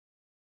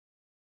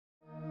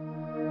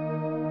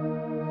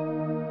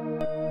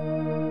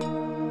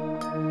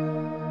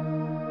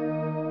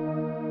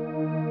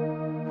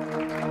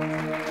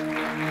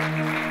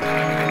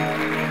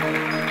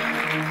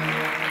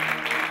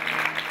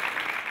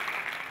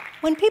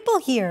When people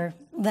hear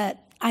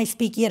that I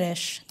speak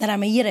Yiddish, that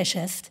I'm a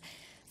Yiddishist,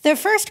 their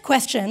first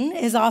question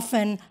is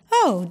often,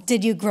 oh,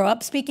 did you grow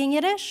up speaking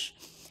Yiddish?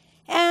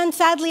 And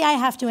sadly, I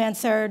have to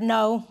answer,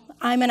 no,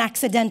 I'm an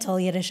accidental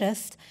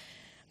Yiddishist.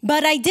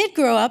 But I did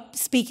grow up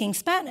speaking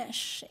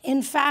Spanish.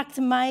 In fact,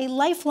 my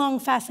lifelong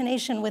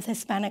fascination with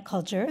Hispanic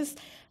cultures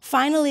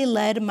finally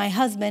led my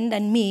husband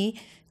and me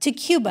to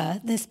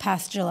Cuba this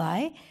past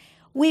July.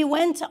 We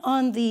went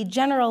on the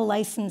general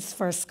license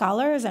for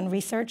scholars and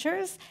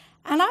researchers,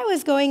 and I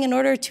was going in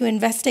order to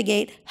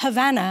investigate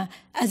Havana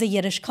as a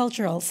Yiddish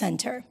cultural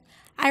center.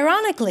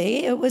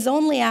 Ironically, it was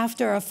only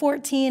after a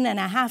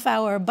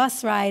 14-and-a-half-hour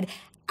bus ride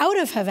out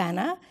of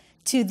Havana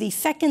to the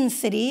second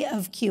city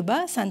of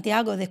Cuba,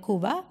 Santiago de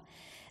Cuba,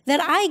 that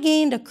I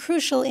gained a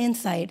crucial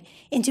insight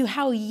into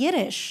how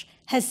Yiddish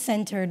has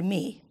centered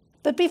me.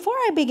 But before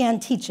I began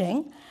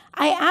teaching,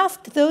 I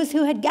asked those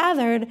who had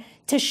gathered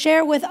to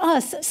share with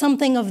us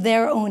something of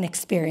their own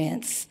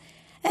experience.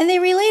 And they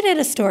related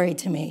a story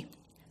to me.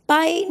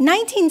 By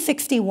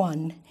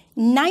 1961,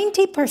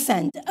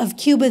 90% of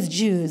Cuba's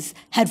Jews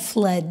had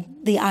fled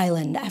the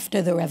island after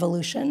the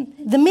revolution.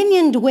 The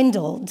minyan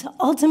dwindled.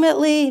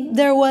 Ultimately,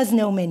 there was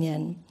no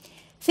minyan.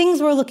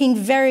 Things were looking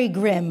very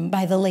grim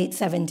by the late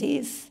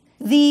 70s.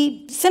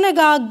 The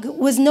synagogue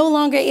was no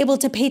longer able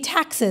to pay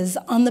taxes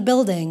on the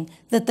building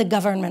that the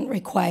government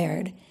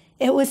required.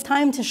 It was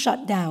time to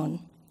shut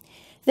down.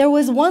 There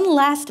was one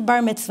last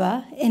bar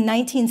mitzvah in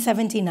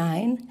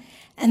 1979,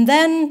 and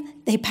then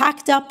they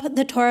packed up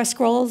the Torah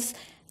scrolls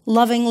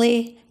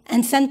lovingly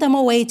and sent them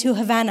away to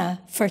Havana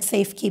for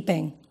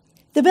safekeeping.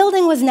 The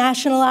building was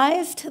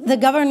nationalized. The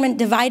government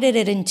divided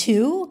it in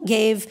two,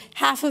 gave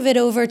half of it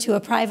over to a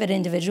private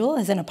individual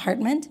as an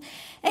apartment,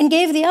 and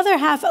gave the other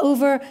half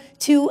over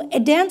to a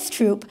dance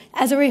troupe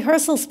as a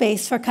rehearsal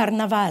space for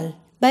Carnaval.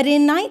 But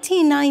in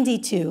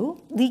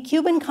 1992, the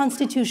Cuban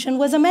Constitution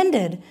was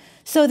amended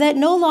so that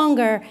no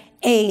longer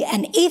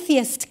an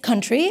atheist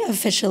country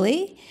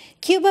officially,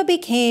 Cuba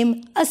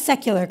became a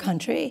secular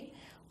country.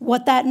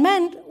 What that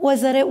meant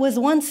was that it was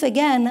once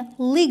again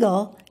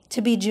legal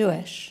to be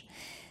Jewish.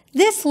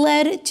 This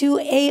led to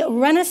a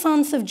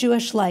renaissance of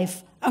Jewish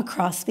life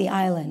across the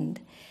island.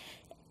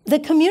 The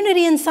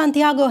community in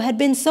Santiago had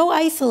been so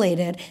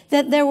isolated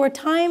that there were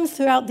times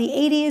throughout the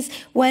 80s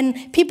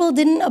when people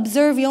didn't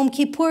observe Yom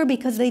Kippur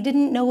because they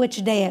didn't know which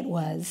day it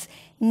was.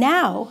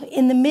 Now,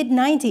 in the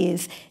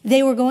mid-90s,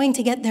 they were going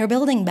to get their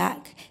building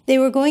back. They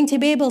were going to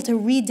be able to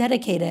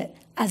rededicate it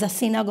as a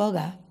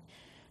synagogue.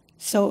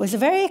 So it was a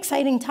very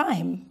exciting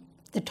time.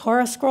 The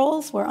Torah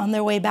scrolls were on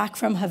their way back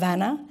from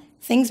Havana.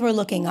 Things were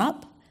looking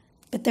up,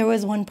 but there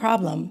was one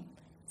problem.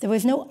 There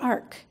was no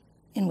ark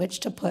in which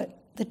to put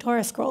the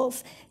Torah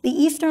scrolls. The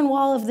eastern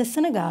wall of the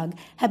synagogue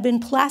had been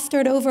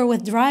plastered over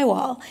with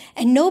drywall,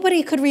 and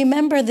nobody could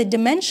remember the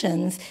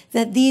dimensions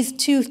that these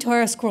two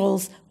Torah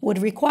scrolls would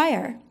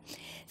require.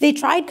 They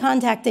tried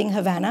contacting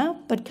Havana,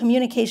 but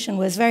communication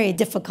was very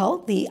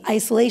difficult. The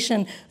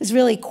isolation was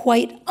really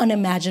quite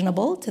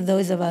unimaginable to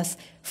those of us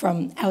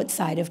from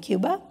outside of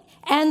Cuba.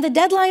 And the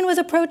deadline was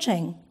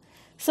approaching.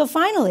 So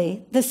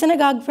finally, the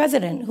synagogue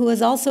president, who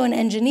was also an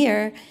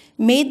engineer,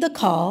 made the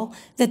call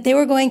that they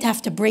were going to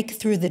have to break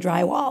through the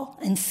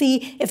drywall and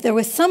see if there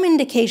was some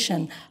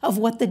indication of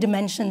what the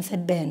dimensions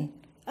had been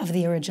of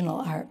the original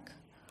ark.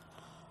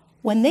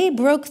 When they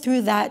broke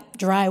through that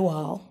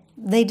drywall,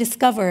 they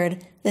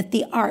discovered that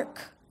the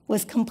ark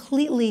was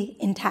completely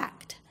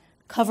intact,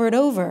 covered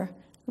over,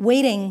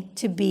 waiting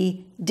to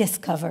be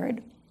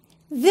discovered.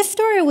 This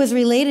story was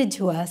related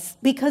to us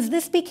because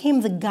this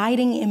became the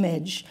guiding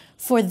image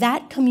for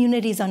that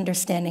community's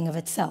understanding of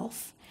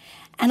itself.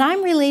 And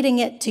I'm relating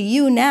it to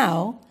you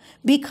now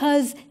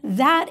because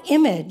that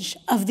image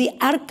of the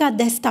arca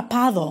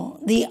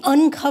destapado, the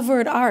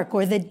uncovered ark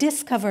or the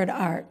discovered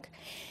ark,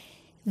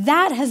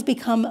 that has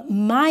become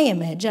my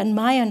image and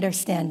my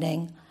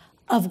understanding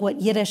of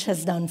what Yiddish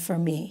has done for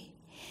me.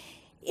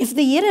 If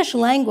the Yiddish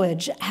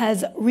language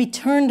has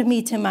returned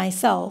me to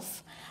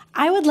myself,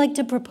 I would like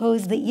to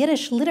propose that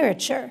Yiddish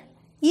literature,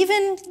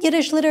 even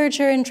Yiddish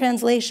literature in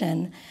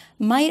translation,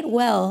 might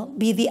well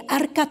be the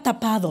arca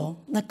tapado,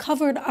 the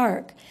covered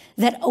ark,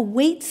 that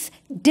awaits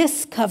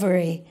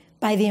discovery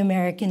by the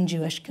American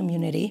Jewish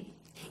community.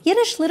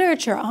 Yiddish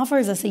literature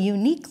offers us a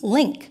unique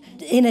link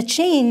in a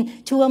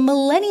chain to a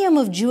millennium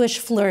of Jewish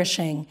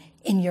flourishing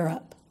in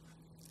Europe.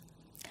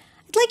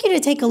 I'd like you to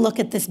take a look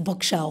at this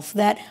bookshelf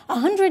that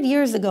 100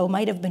 years ago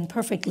might have been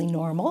perfectly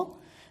normal,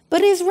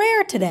 but is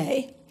rare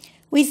today.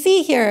 We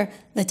see here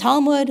the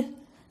Talmud,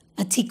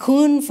 a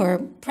tikkun for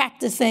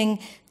practicing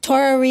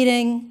Torah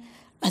reading,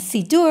 a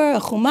sidur,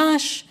 a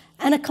chumash,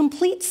 and a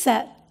complete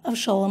set of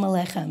Sholem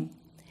Aleichem.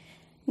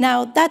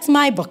 Now, that's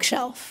my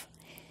bookshelf.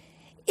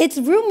 It's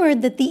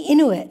rumored that the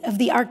Inuit of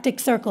the Arctic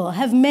Circle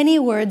have many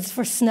words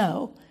for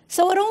snow,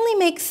 so it only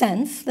makes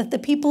sense that the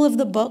people of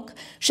the book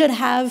should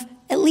have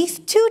at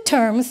least two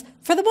terms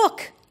for the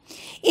book.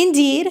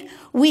 Indeed,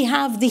 we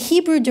have the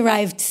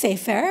Hebrew-derived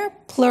Sefer,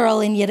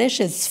 plural in Yiddish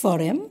is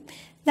Sforim.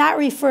 That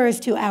refers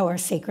to our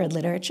sacred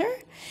literature.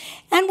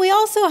 And we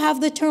also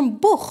have the term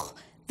Buch,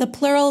 the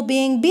plural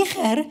being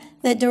bicher,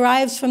 that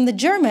derives from the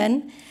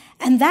German,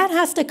 and that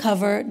has to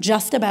cover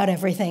just about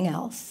everything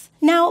else.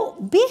 Now,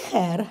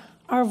 bicher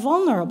are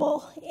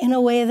vulnerable in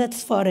a way that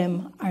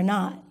sforim are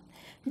not.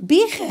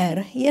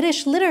 Bicher,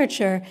 Yiddish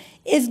literature,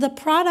 is the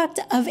product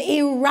of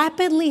a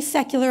rapidly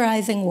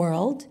secularizing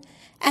world,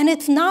 and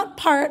it's not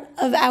part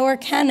of our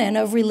canon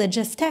of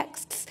religious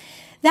texts.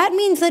 That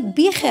means that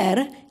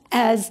bicher,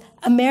 as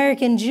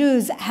American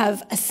Jews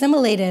have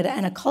assimilated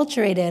and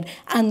acculturated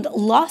and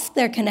lost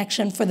their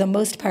connection for the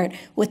most part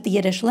with the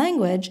Yiddish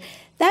language,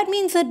 that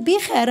means that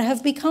bicher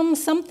have become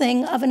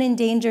something of an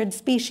endangered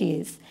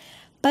species.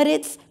 But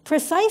it's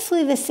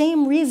precisely the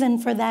same reason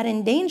for that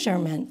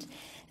endangerment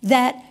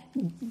that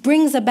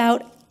brings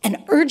about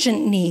an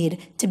urgent need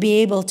to be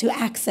able to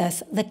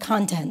access the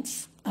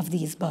contents of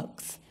these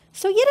books.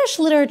 So Yiddish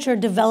literature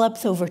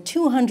develops over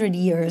 200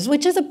 years,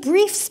 which is a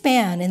brief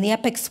span in the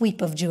epic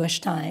sweep of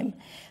Jewish time.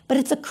 But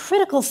it's a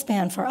critical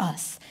span for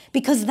us,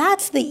 because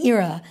that's the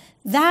era,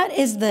 that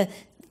is the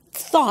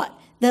thought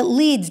that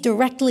leads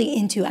directly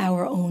into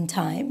our own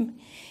time.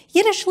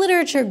 Yiddish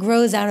literature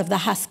grows out of the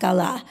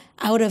Haskalah,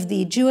 out of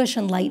the Jewish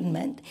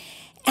Enlightenment.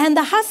 And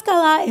the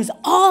Haskalah is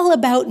all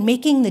about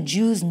making the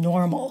Jews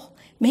normal,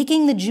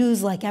 making the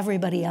Jews like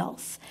everybody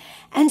else.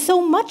 And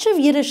so much of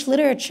Yiddish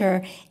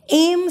literature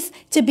aims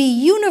to be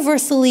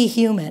universally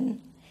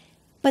human.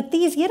 But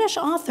these Yiddish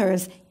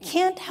authors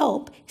can't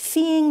help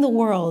seeing the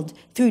world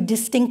through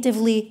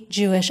distinctively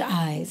Jewish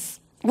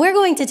eyes. We're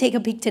going to take a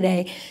peek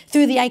today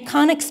through the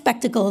iconic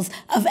spectacles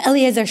of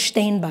Eliezer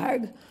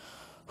Steinberg,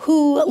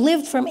 who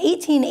lived from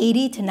 1880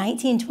 to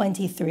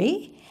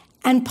 1923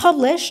 and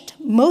published,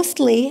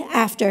 mostly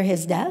after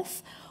his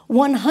death,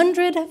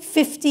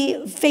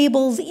 150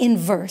 fables in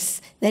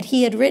verse that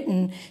he had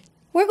written.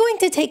 We're going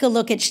to take a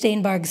look at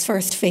Steinberg's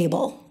first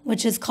fable,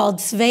 which is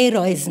called Zwei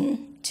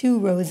Rosen, Two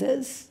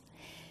Roses.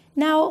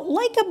 Now,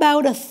 like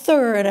about a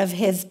third of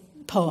his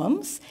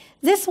poems,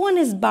 this one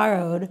is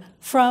borrowed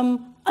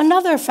from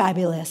another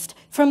fabulist,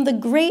 from the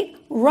great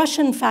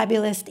Russian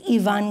fabulist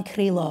Ivan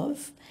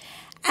Krylov.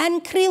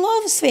 And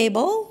Krylov's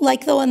fable,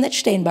 like the one that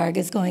Steinberg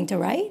is going to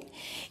write,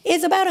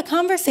 is about a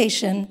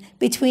conversation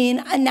between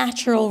a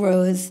natural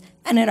rose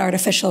and an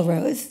artificial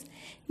rose.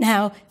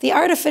 Now, the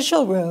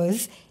artificial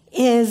rose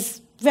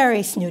is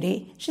very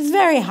snooty. She's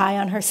very high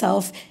on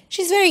herself.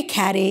 She's very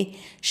catty.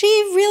 She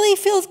really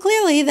feels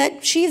clearly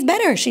that she's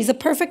better. She's a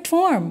perfect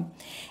form.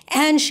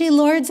 And she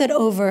lords it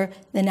over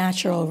the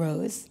natural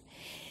rose.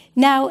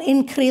 Now,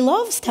 in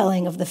Krylov's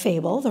telling of the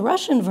fable, the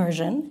Russian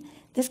version,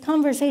 this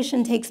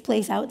conversation takes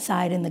place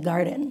outside in the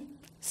garden.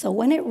 So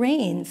when it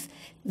rains,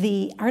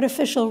 the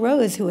artificial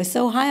rose, who is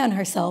so high on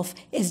herself,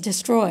 is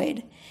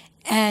destroyed.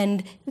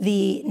 And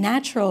the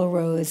natural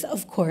rose,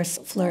 of course,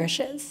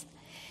 flourishes.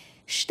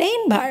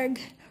 Steinberg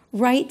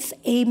writes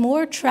a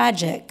more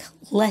tragic,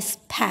 less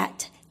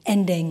pat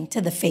ending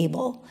to the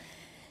fable.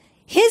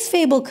 His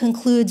fable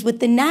concludes with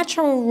the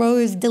natural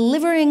rose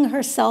delivering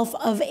herself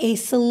of a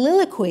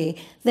soliloquy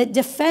that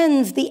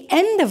defends the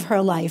end of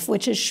her life,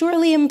 which is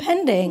surely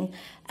impending,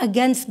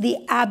 against the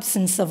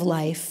absence of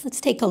life.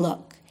 Let's take a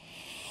look.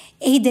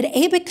 Der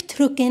ewig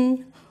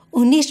trucken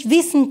und nicht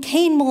wissen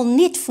keinmal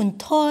nit von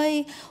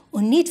Toi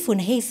und nit von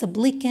heiße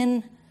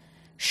Blicken,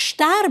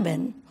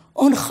 starben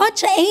und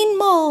Gott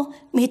einmal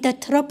mit der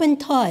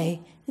Tropentoy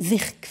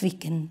sich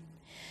quicken.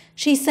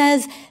 She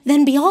says,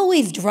 then be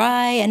always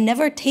dry and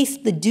never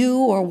taste the dew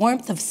or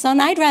warmth of sun.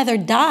 I'd rather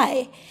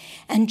die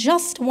and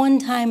just one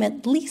time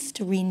at least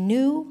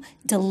renew,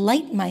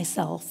 delight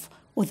myself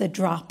with a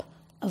drop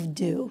of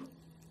dew.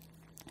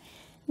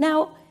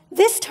 Now,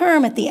 this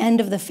term at the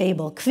end of the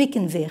fable,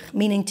 quicken sich,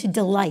 meaning to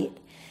delight,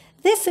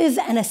 this is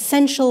an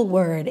essential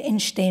word in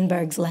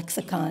Steinberg's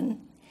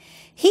lexicon.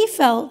 He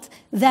felt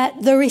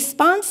that the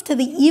response to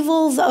the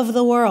evils of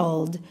the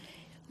world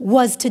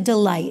was to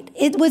delight.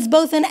 It was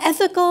both an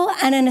ethical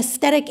and an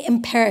aesthetic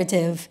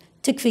imperative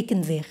to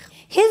quicken sich.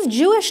 His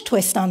Jewish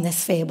twist on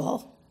this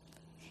fable,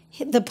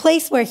 the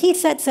place where he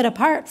sets it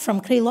apart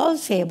from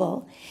Krylov's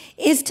fable,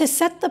 is to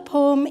set the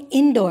poem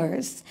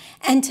indoors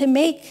and to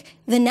make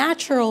the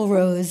natural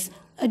rose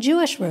a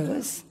Jewish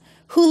rose,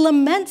 who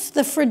laments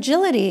the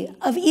fragility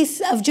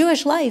of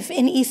Jewish life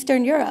in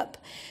Eastern Europe.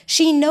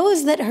 She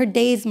knows that her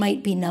days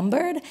might be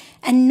numbered,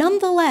 and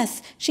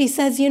nonetheless, she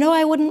says, you know,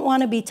 I wouldn't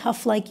want to be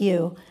tough like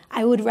you.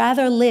 I would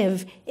rather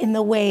live in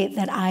the way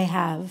that I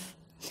have.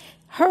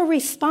 Her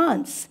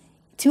response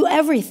to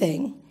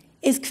everything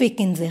is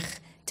quicken sich,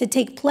 to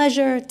take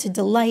pleasure, to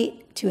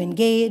delight, to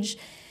engage.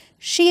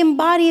 She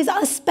embodies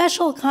a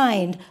special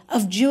kind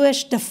of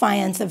Jewish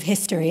defiance of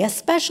history, a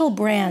special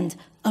brand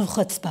of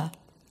chutzpah.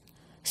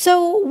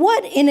 So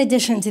what, in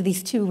addition to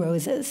these two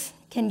roses,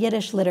 can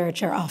Yiddish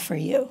literature offer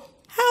you?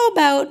 How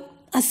about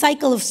a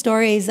cycle of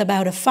stories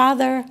about a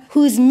father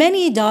whose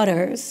many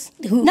daughters,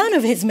 who none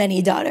of his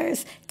many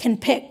daughters can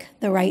pick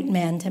the right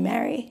man to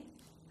marry?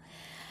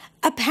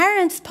 A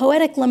parent's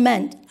poetic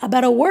lament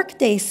about a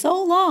workday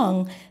so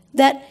long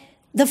that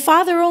the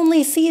father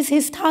only sees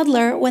his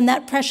toddler when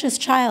that precious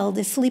child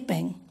is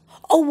sleeping.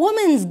 a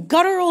woman's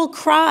guttural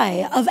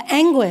cry of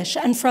anguish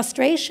and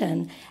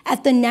frustration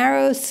at the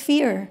narrow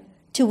sphere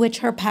to which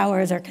her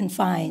powers are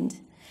confined.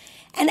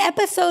 An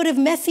episode of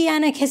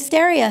messianic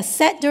hysteria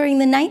set during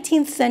the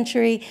 19th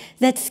century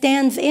that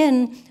stands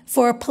in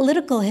for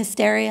political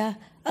hysteria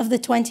of the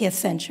 20th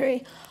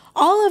century.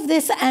 All of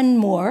this and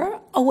more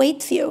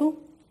awaits you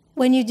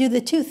when you do the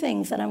two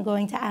things that I'm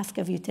going to ask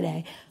of you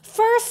today.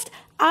 First,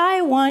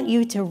 I want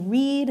you to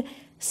read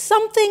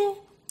something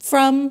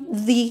from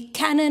the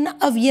canon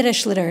of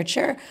Yiddish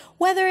literature,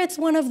 whether it's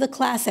one of the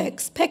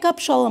classics, pick up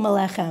Sholem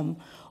Aleichem,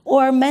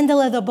 or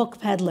Mendele the Book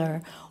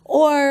Peddler,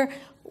 or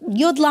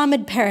Yud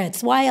Lamed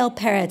Peretz, Y.L.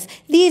 Peretz.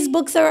 These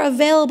books are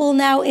available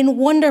now in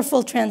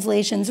wonderful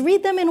translations.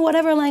 Read them in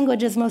whatever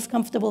language is most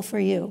comfortable for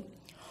you.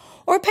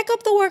 Or pick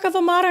up the work of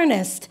a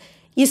modernist,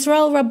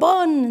 Yisrael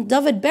Rabon,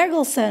 David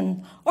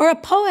Bergelson, or a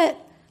poet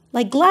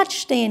like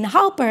Gladstein,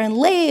 Halper, and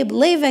Leib,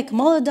 Leivik,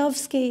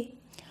 Molodovsky.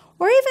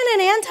 Or even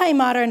an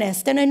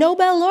anti-modernist and a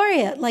Nobel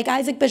laureate like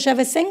Isaac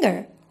Bashevis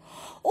Singer.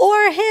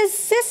 Or his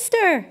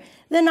sister,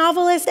 the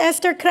novelist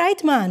Esther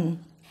Kreitman.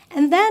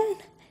 And then,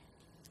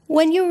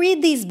 when you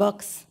read these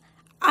books,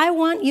 I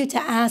want you to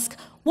ask,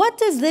 what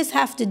does this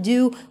have to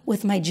do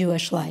with my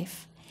Jewish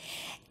life?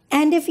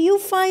 And if you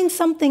find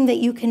something that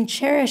you can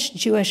cherish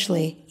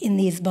Jewishly in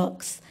these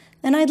books,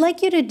 then I'd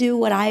like you to do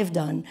what I've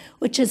done,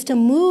 which is to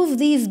move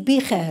these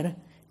bicher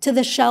to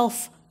the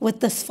shelf with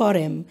the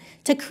sforim,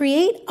 to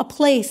create a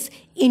place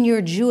in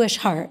your Jewish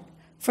heart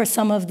for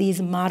some of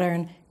these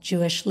modern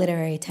Jewish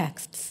literary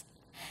texts.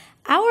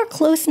 Our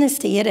closeness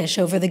to Yiddish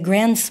over the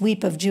grand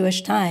sweep of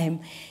Jewish time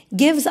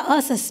gives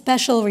us a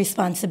special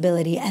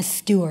responsibility as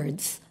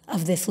stewards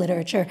of this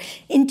literature.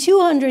 In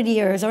 200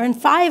 years or in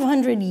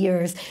 500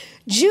 years,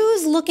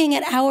 Jews looking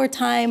at our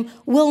time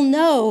will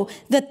know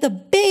that the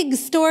big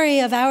story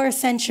of our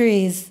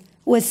centuries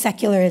was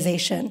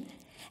secularization.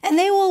 And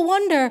they will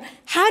wonder,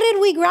 how did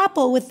we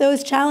grapple with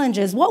those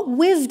challenges? What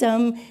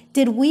wisdom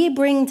did we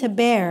bring to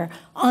bear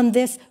on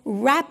this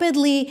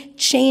rapidly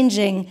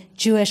changing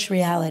Jewish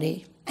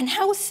reality? And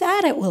how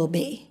sad it will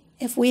be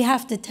if we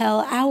have to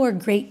tell our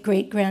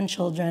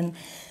great-great-grandchildren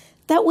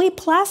that we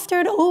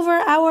plastered over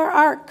our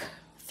ark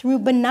through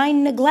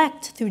benign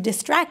neglect, through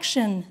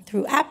distraction,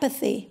 through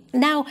apathy.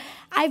 Now,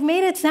 I've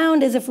made it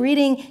sound as if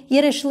reading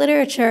Yiddish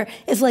literature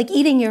is like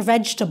eating your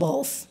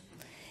vegetables.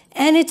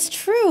 And it's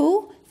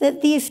true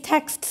that these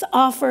texts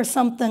offer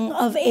something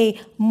of a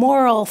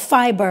moral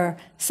fiber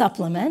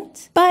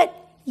supplement, but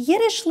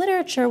Yiddish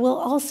literature will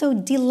also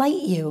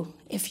delight you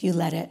if you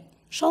let it.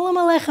 Sholem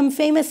Aleichem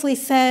famously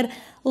said,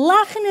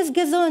 "Lachen is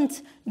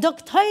gesund,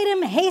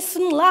 Doktorim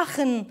heißen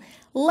lachen."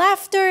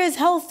 Laughter is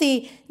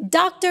healthy.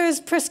 Doctors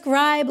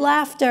prescribe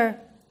laughter.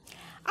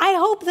 I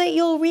hope that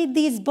you'll read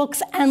these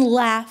books and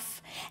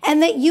laugh,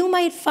 and that you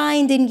might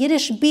find in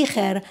Yiddish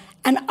bicher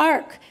an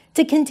ark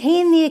to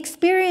contain the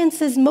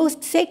experiences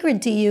most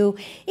sacred to you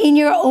in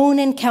your own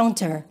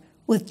encounter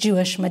with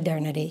Jewish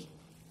modernity.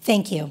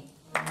 Thank you.